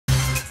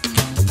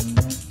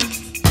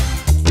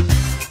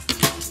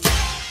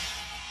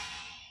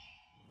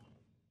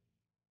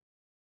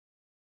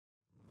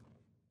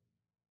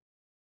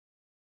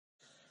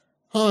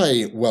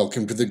Hi,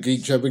 welcome to the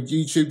Geek Jabber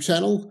YouTube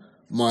channel.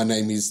 My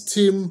name is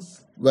Tim.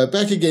 We're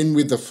back again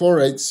with the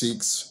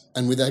 486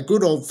 and with our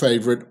good old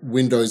favourite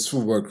Windows for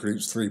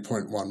Workgroups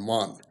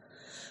 3.11.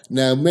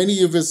 Now,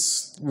 many of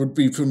us would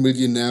be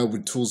familiar now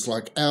with tools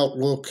like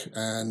Outlook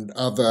and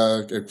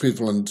other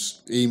equivalent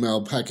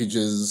email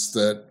packages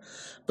that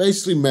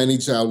basically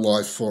manage our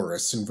life for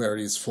us in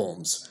various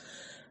forms.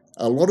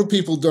 A lot of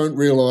people don't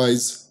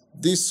realise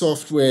this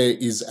software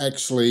is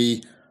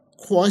actually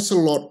quite a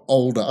lot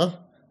older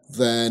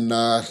than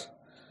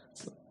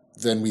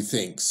we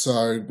think.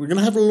 So we're going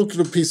to have a look at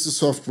a piece of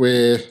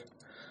software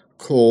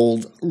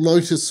called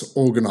Lotus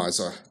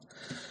Organiser.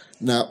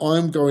 Now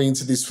I'm going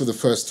into this for the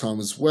first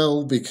time as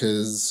well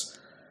because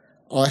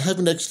I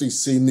haven't actually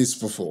seen this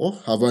before.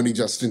 I've only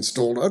just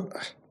installed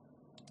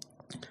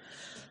it.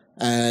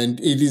 And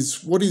it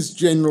is what is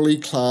generally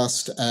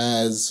classed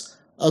as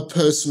a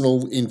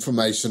personal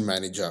information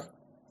manager.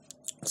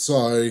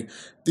 So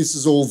this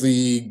is all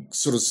the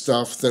sort of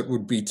stuff that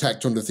would be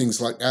tacked onto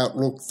things like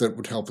Outlook that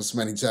would help us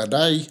manage our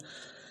day.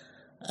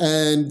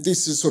 And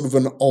this is sort of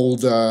an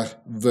older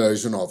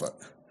version of it.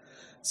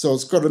 So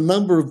it's got a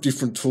number of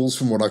different tools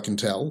from what I can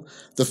tell.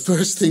 The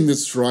first thing that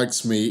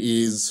strikes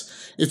me is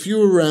if you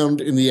were around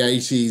in the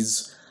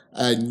 80s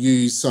and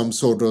knew some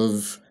sort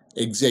of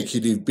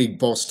executive big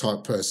boss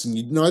type person,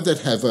 you'd know they'd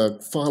have a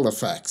file of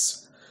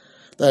fax.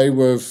 They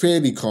were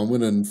fairly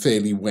common and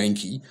fairly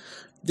wanky.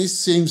 This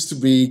seems to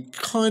be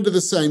kind of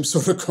the same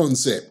sort of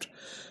concept.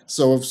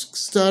 So I've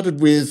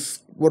started with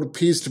what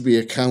appears to be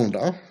a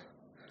calendar.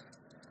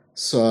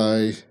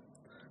 So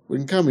we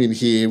can come in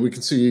here, we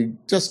can see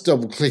just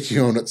double clicking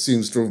on it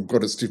seems to have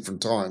got its different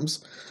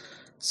times.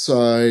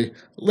 So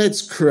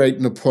let's create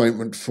an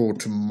appointment for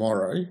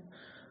tomorrow.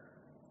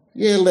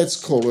 Yeah, let's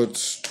call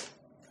it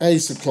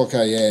 8 o'clock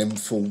AM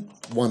for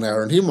 1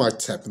 hour, and he might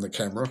tap in the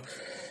camera.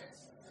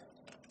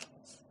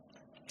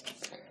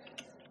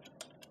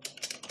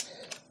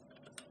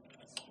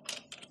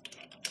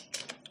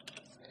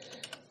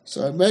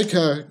 So make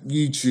a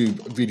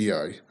YouTube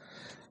video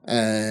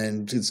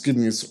and it's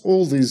giving us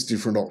all these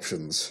different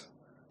options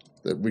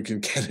that we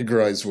can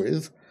categorize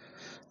with.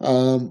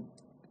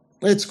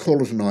 Let's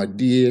call it an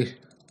idea.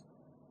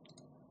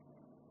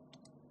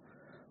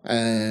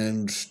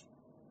 And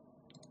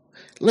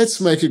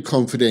let's make it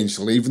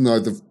confidential, even though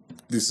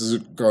this is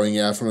going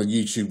out on a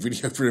YouTube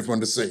video for everyone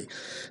to see.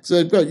 So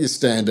you've got your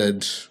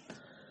standard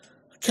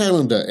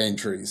calendar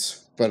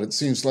entries, but it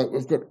seems like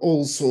we've got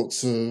all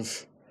sorts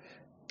of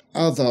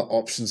other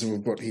options that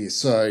we've got here.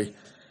 So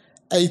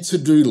a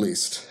to-do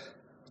list.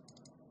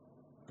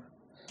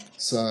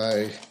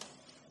 So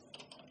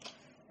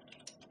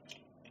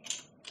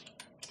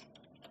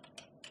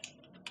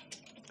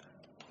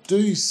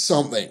do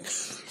something.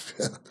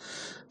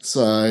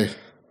 So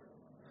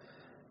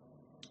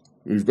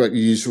we've got your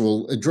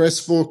usual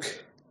address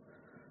book.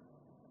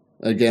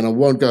 Again, I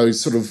won't go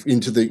sort of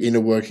into the inner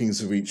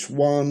workings of each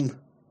one.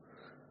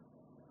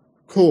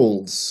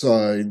 Calls.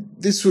 So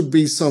this would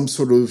be some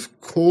sort of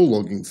call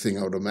logging thing,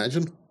 I would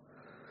imagine.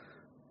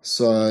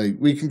 So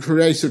we can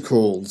create a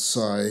call.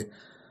 So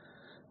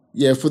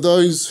yeah, for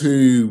those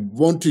who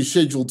want to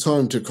schedule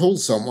time to call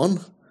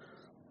someone,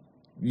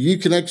 you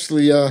can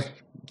actually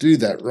do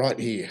that right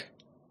here.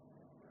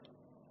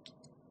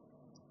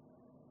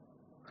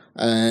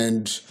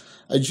 And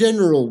a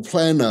general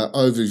planner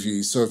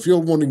overview. So if you're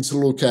wanting to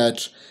look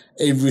at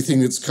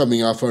everything that's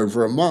coming up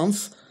over a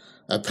month,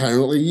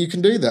 apparently you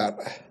can do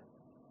that.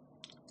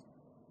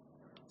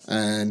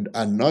 And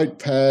a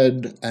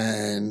notepad,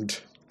 and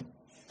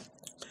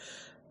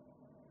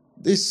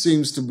this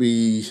seems to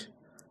be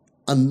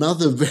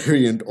another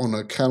variant on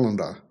a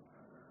calendar.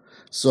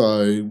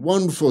 So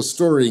one for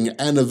storing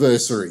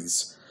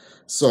anniversaries.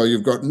 So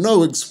you've got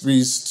no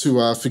excuse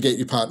to forget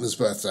your partner's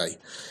birthday.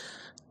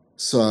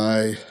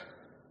 So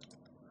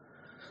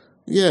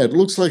yeah, it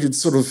looks like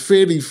it's sort of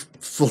fairly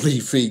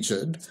fully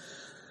featured.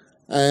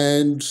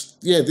 And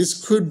yeah,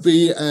 this could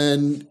be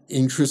an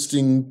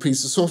interesting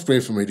piece of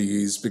software for me to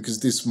use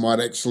because this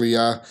might actually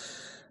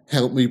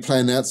help me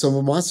plan out some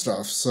of my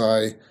stuff.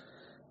 So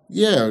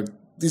yeah,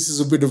 this is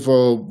a bit of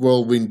a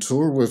whirlwind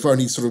tour. We've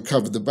only sort of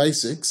covered the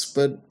basics,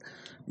 but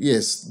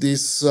yes,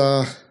 this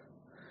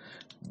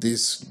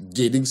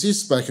did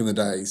exist back in the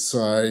day.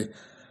 So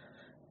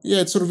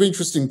yeah, it's sort of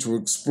interesting to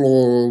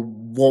explore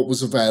what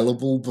was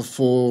available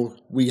before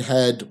we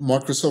had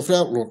Microsoft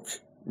Outlook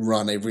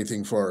run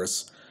everything for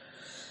us.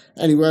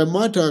 Anyway, I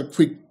might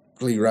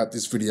quickly wrap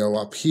this video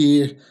up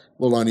here.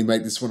 We'll only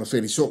make this one a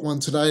fairly short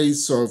one today,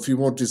 so if you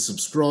want to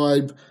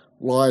subscribe,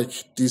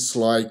 like,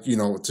 dislike, you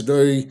know what to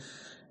do.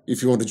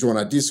 If you want to join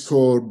our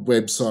Discord,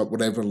 website,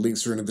 whatever,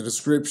 links are in the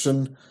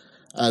description,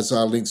 as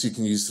are links you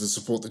can use to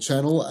support the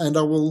channel, and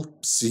I will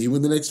see you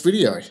in the next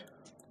video.